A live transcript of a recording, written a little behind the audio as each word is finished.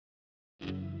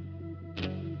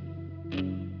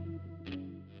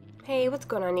Hey, what's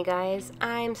going on, you guys?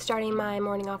 I'm starting my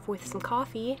morning off with some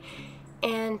coffee,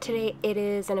 and today it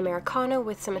is an Americano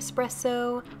with some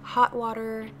espresso, hot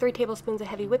water, 3 tablespoons of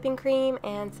heavy whipping cream,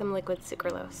 and some liquid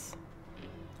sucralose.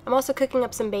 I'm also cooking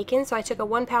up some bacon, so I took a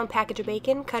 1-pound package of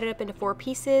bacon, cut it up into 4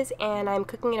 pieces, and I'm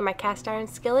cooking it in my cast iron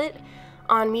skillet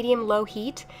on medium-low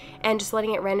heat and just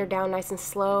letting it render down nice and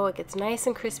slow. It gets nice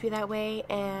and crispy that way,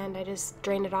 and I just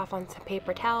drained it off on some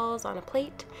paper towels on a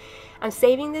plate. I'm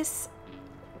saving this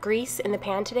grease in the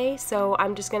pan today, so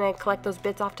I'm just going to collect those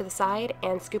bits off to the side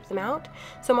and scoop them out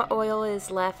so my oil is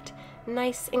left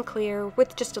nice and clear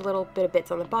with just a little bit of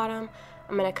bits on the bottom.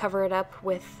 I'm going to cover it up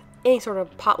with any sort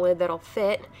of pot lid that'll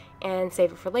fit and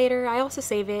save it for later. I also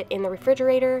save it in the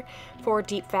refrigerator for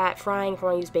deep fat frying if I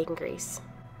want to use bacon grease.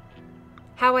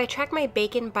 How I track my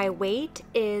bacon by weight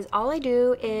is all I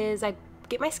do is I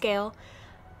get my scale,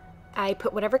 I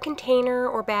put whatever container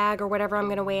or bag or whatever I'm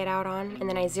going to weigh it out on, and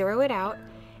then I zero it out.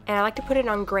 And I like to put it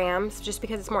on grams just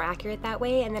because it's more accurate that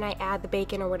way, and then I add the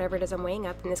bacon or whatever it is I'm weighing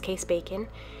up, in this case bacon,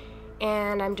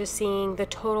 and I'm just seeing the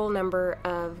total number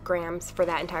of grams for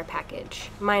that entire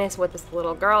package, minus what this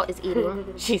little girl is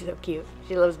eating. She's so cute.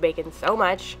 She loves bacon so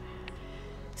much.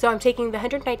 So I'm taking the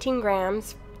 119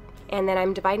 grams, and then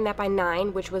I'm dividing that by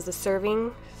 9, which was the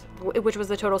total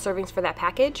servings for that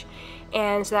package,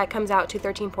 and so that comes out to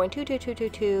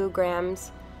 13.22222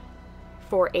 grams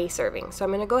for a serving. So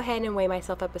I'm going to go ahead and weigh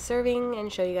myself up a serving and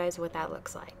show you guys what that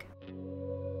looks like.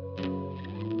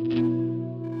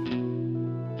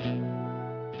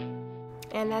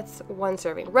 And that's 1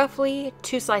 serving, roughly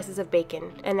 2 slices of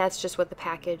bacon, and that's just what the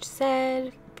package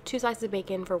said, 2 slices of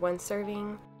bacon for 1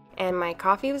 serving. And my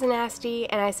coffee was nasty,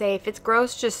 and I say if it's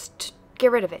gross, just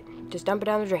get rid of it, just dump it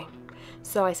down the drain.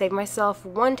 So I saved myself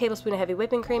 1 tablespoon of heavy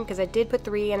whipping cream because I did put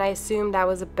 3, and I assumed that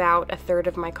was about a third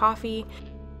of my coffee.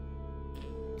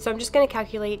 So I'm just going to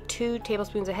calculate 2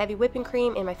 tablespoons of heavy whipping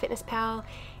cream in my FitnessPal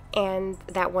and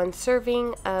that 1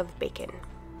 serving of bacon.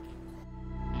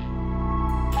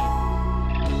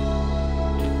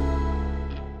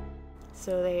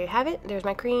 So there you have it. There's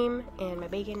my cream and my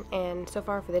bacon, and so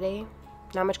far for the day,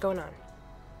 not much going on.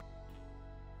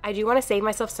 I do want to save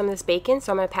myself some of this bacon,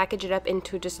 so I'm going to package it up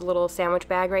into just a little sandwich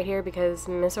bag right here because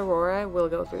Miss Aurora will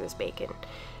go through this bacon.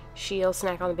 She'll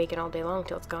snack on the bacon all day long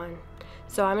until it's gone.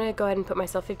 So I'm going to go ahead and put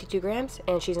myself 52 grams,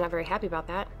 and she's not very happy about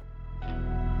that.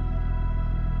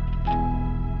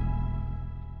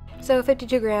 So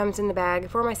 52 grams in the bag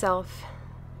for myself.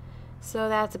 So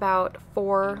that's about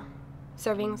 4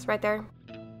 servings right there.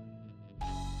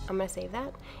 I'm going to save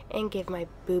that and give my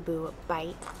boo-boo a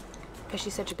bite because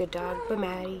she's such a good dog, but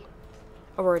Maddie,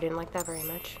 Aurora didn't like that very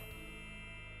much.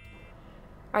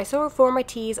 Alright, so for my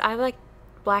teas, I like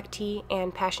black tea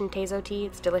and passion Tezo tea.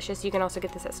 It's delicious. You can also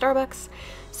get this at Starbucks.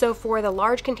 So for the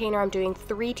large container, I'm doing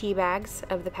 3 tea bags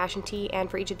of the passion tea, and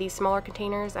for each of these smaller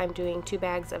containers, I'm doing 2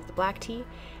 bags of the black tea.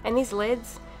 And these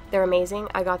lids, they're amazing.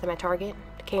 I got them at Target.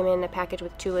 It came in a package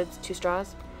with 2 lids, 2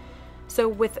 straws. So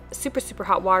with super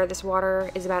hot water, this water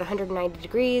is about 190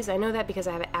 degrees. I know that because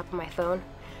I have an app on my phone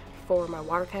for my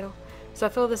water kettle. So I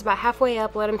fill this about halfway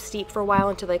up, let them steep for a while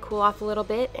until they cool off a little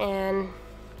bit, and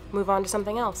move on to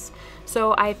something else.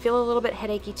 So I feel a little bit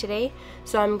headachy today,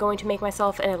 so I'm going to make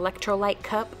myself an electrolyte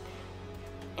cup,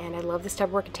 and I love this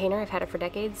Tupperware container. I've had it for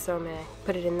decades, so I'm going to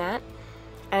put it in that.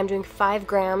 And I'm doing 5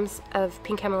 grams of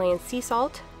pink Himalayan sea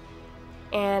salt,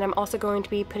 and I'm also going to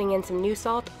be putting in some new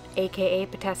salt, aka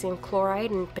potassium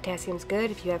chloride, and potassium's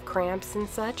good if you have cramps and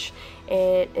such.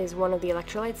 It is one of the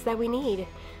electrolytes that we need,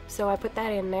 so I put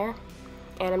that in there,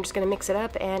 and I'm just going to mix it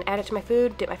up and add it to my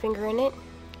food, dip my finger in it,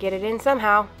 get it in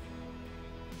somehow.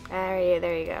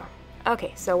 There you go.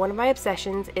 Okay, so one of my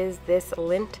obsessions is this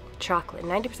Lindt chocolate,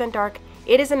 90% dark.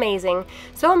 It is amazing.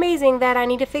 So amazing that I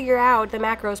need to figure out the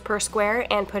macros per square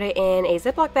and put it in a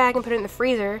Ziploc bag and put it in the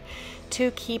freezer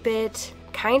to keep it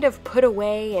kind of put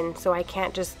away, and so I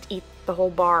can't just eat the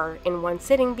whole bar in one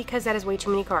sitting because that is way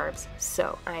too many carbs.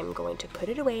 So I'm going to put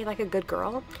it away like a good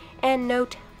girl and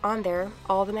note on there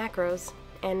all the macros,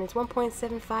 and it's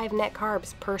 1.75 net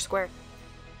carbs per square.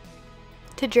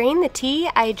 To drain the tea,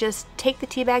 I just take the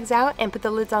tea bags out and put the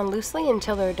lids on loosely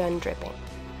until they're done dripping.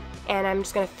 And I'm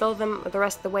just going to fill them the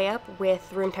rest of the way up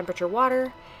with room temperature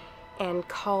water and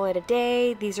call it a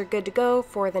day. These are good to go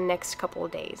for the next couple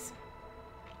of days.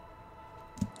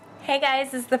 Hey guys,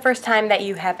 this is the first time that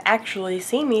you have actually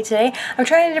seen me today. I'm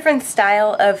trying a different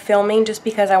style of filming just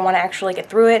because I want to actually get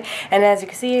through it. And as you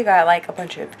can see, I got like a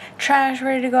bunch of trash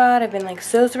ready to go out. I've been like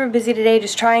so super busy today,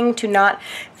 just trying to not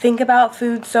think about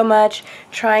food so much,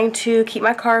 trying to keep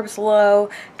my carbs low,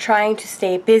 trying to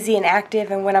stay busy and active.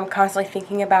 And when I'm constantly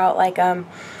thinking about like,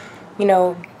 you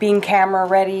know, being camera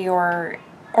ready or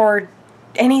or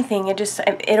anything.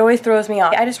 It always throws me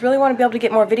off. I just really want to be able to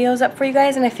get more videos up for you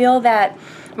guys, and I feel that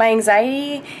my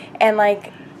anxiety and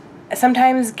like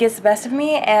sometimes gets the best of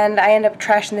me and I end up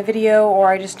trashing the video, or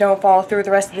I just don't follow through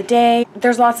the rest of the day.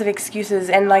 There's lots of excuses,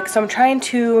 and like, so I'm trying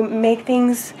to make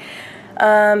things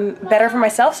better for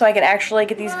myself so I can actually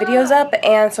get these videos up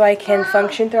and so I can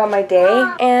function throughout my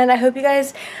day. And I hope you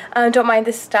guys don't mind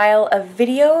this style of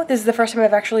video. This is the first time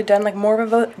I've actually done like more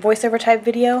of a voiceover type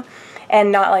video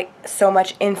and not like so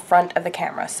much in front of the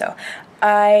camera. So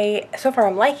far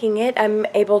I'm liking it. I'm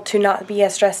able to not be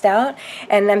as stressed out,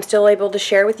 and I'm still able to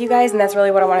share with you guys, and that's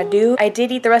really what I want to do. I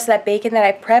did eat the rest of that bacon that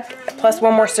I prepped, plus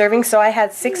one more serving, so I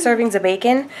had 6 servings of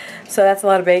bacon, so that's a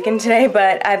lot of bacon today,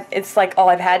 but it's like all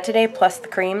I've had today, plus the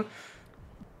cream.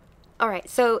 Alright,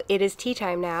 so it is tea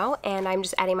time now, and I'm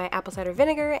just adding my apple cider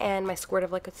vinegar and my squirt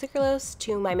of liquid sucralose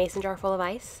to my mason jar full of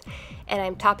ice, and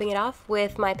I'm topping it off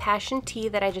with my passion tea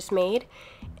that I just made.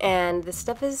 And this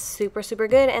stuff is super, super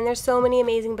good, and there's so many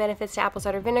amazing benefits to apple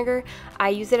cider vinegar. I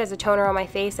use it as a toner on my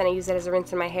face, and I use it as a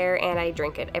rinse in my hair, and I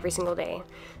drink it every single day.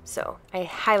 So I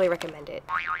highly recommend it.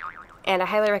 And I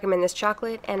highly recommend this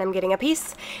chocolate, and I'm getting a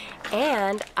piece,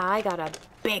 and I got a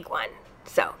big one.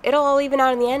 So it'll all even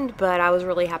out in the end, but I was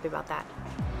really happy about that.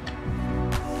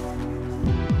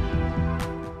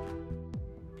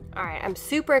 Alright, I'm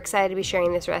super excited to be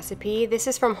sharing this recipe. This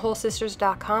is from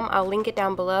wholesisters.com. I'll link it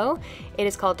down below. It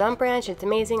is called Dump Ranch. It's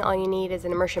amazing. All you need is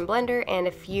an immersion blender and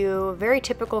a few very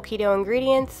typical keto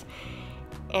ingredients.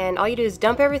 And all you do is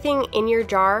dump everything in your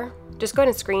jar. Just go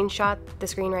ahead and screenshot the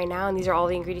screen right now, and these are all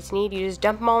the ingredients you need. You just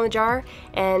dump them all in the jar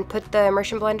and put the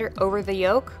immersion blender over the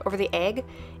yolk, over the egg,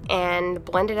 and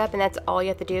blend it up, and that's all you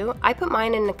have to do. I put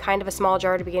mine in kind of a small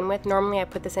jar to begin with. Normally I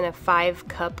put this in a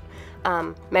 5-cup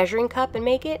measuring cup and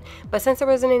make it, but since there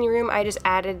wasn't any room, I just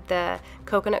added the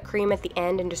coconut cream at the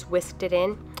end and just whisked it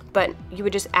in. But you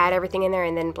would just add everything in there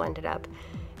and then blend it up.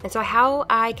 And so how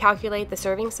I calculate the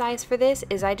serving size for this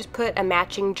is I just put a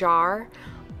matching jar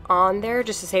on there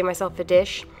just to save myself a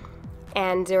dish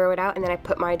and zero it out, and then I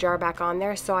put my jar back on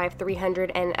there, so I have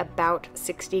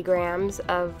 360 grams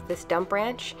of this Dump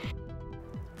Ranch.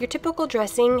 Your typical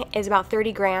dressing is about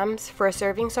 30 grams for a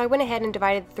serving, so I went ahead and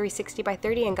divided the 360 by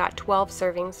 30 and got 12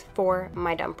 servings for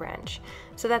my Dump Ranch.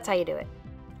 So that's how you do it.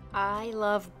 I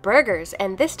love burgers,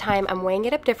 and this time I'm weighing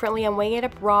it up differently. I'm weighing it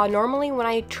up raw. Normally when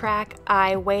I track,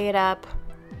 I weigh it up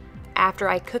after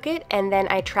I cook it, and then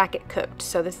I track it cooked.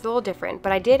 So this is a little different,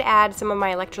 but I did add some of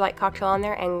my electrolyte cocktail on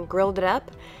there and grilled it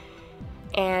up.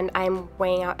 And I'm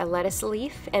weighing out a lettuce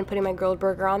leaf and putting my grilled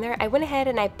burger on there. I went ahead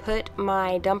and I put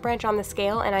my Dump Ranch on the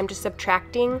scale, and I'm just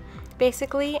subtracting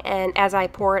basically, and as I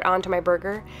pour it onto my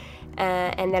burger.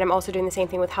 And then I'm also doing the same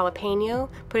thing with jalapeno,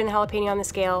 putting the jalapeno on the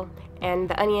scale, and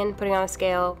the onion, putting on the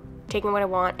scale, taking what I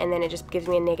want, and then it just gives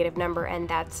me a negative number, and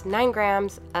that's 9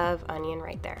 grams of onion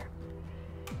right there.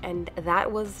 And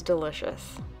that was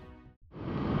delicious.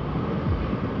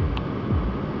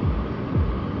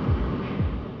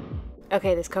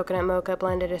 Okay, this coconut mocha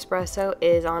blended espresso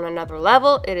is on another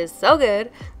level. It is so good.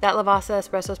 That Lavazza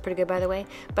espresso is pretty good, by the way.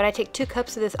 But I take 2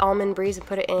 cups of this almond breeze and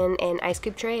put it in an ice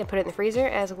cube tray and put it in the freezer,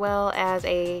 as well as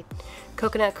a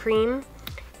coconut cream.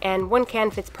 And 1 can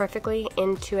fits perfectly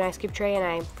into an ice cube tray, and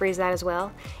I freeze that as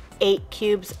well. 8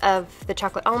 cubes of the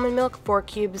chocolate almond milk, 4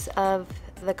 cubes of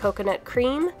the coconut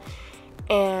cream,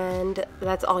 and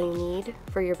that's all you need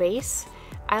for your base.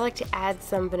 I like to add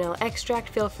some vanilla extract.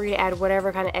 Feel free to add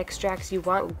whatever kind of extracts you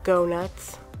want. Go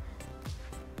nuts.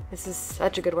 This is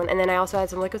such a good one. And then I also add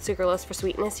some liquid sucralose for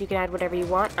sweetness. You can add whatever you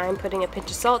want. I'm putting a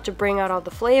pinch of salt to bring out all the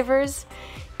flavors,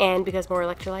 and because more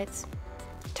electrolytes.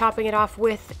 Topping it off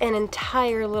with an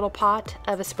entire little pot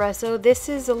of espresso. This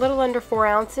is a little under 4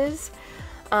 ounces.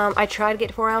 I try to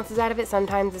get 4 ounces out of it.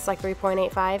 Sometimes it's like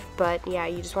 3.85, but yeah,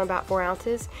 you just want about 4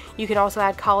 ounces. You can also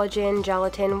add collagen,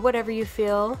 gelatin, whatever you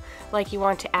feel like you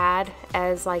want to add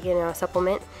as, like, you know, a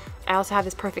supplement. I also have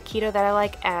this Perfect Keto that I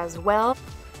like as well.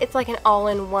 It's like an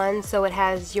all-in-one, so it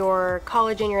has your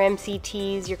collagen, your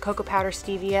MCTs, your cocoa powder,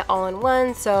 stevia all in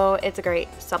one, so it's a great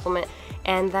supplement.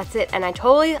 And that's it, and I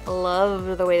totally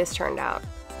love the way this turned out.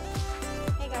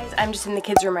 I'm just in the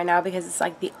kids' room right now because it's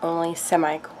like the only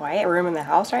semi-quiet room in the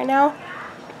house right now.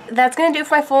 That's going to do it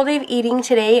for my full day of eating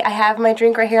today. I have my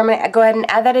drink right here. I'm going to go ahead and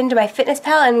add that into my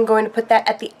FitnessPal, and I'm going to put that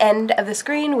at the end of the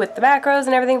screen with the macros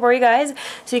and everything for you guys,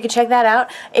 so you can check that out.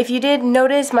 If you did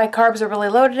notice, my carbs are really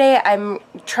low today. I'm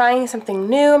trying something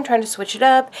new. I'm trying to switch it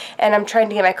up, and I'm trying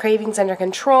to get my cravings under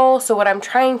control. So what I'm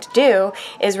trying to do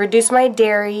is reduce my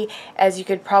dairy, as you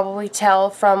could probably tell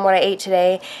from what I ate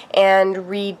today, and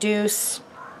reduce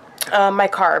my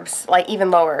carbs, like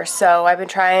even lower. So I've been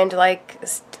trying to like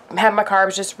have my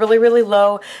carbs just really, really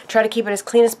low, try to keep it as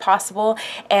clean as possible,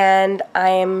 and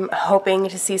I'm hoping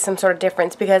to see some sort of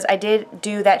difference, because I did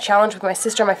do that challenge with my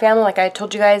sister and my family like I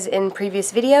told you guys in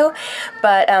previous video,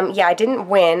 but yeah, I didn't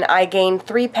win. I gained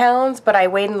 3 pounds, but I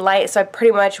weighed in light, so I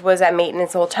pretty much was at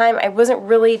maintenance the whole time. I wasn't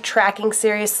really tracking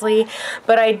seriously,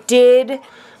 but I did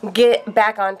get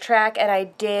back on track, and I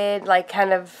did like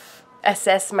kind of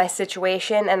assess my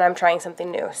situation, and I'm trying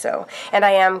something new. So, and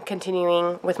I am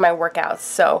continuing with my workouts.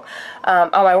 So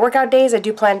on my workout days, I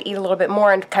do plan to eat a little bit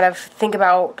more and kind of think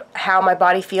about how my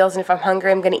body feels, and if I'm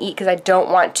hungry, I'm going to eat, because I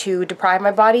don't want to deprive my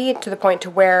body to the point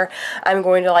to where I'm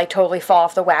going to like totally fall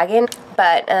off the wagon.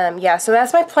 But yeah, so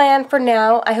that's my plan for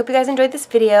now. I hope you guys enjoyed this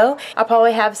video. I'll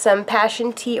probably have some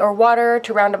passion tea or water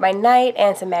to round up my night,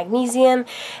 and some magnesium,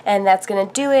 and that's going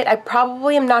to do it. I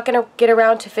probably am not going to get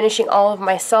around to finishing all of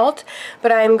my salt,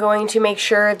 but I'm going to make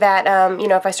sure that, you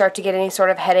know, if I start to get any sort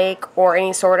of headache or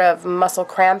any sort of muscle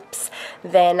cramps,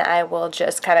 then I will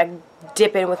just kind of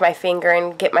dip in with my finger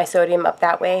and get my sodium up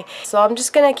that way. So I'm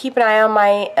just going to keep an eye on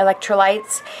my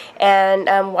electrolytes, and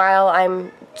while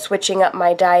I'm switching up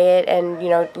my diet and, you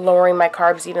know, lowering my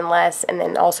carbs even less, and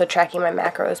then also tracking my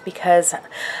macros, because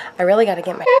I really got to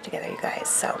get my together, you guys.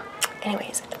 So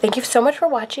anyways, thank you so much for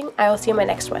watching. I will see you in my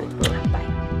next one. Bye.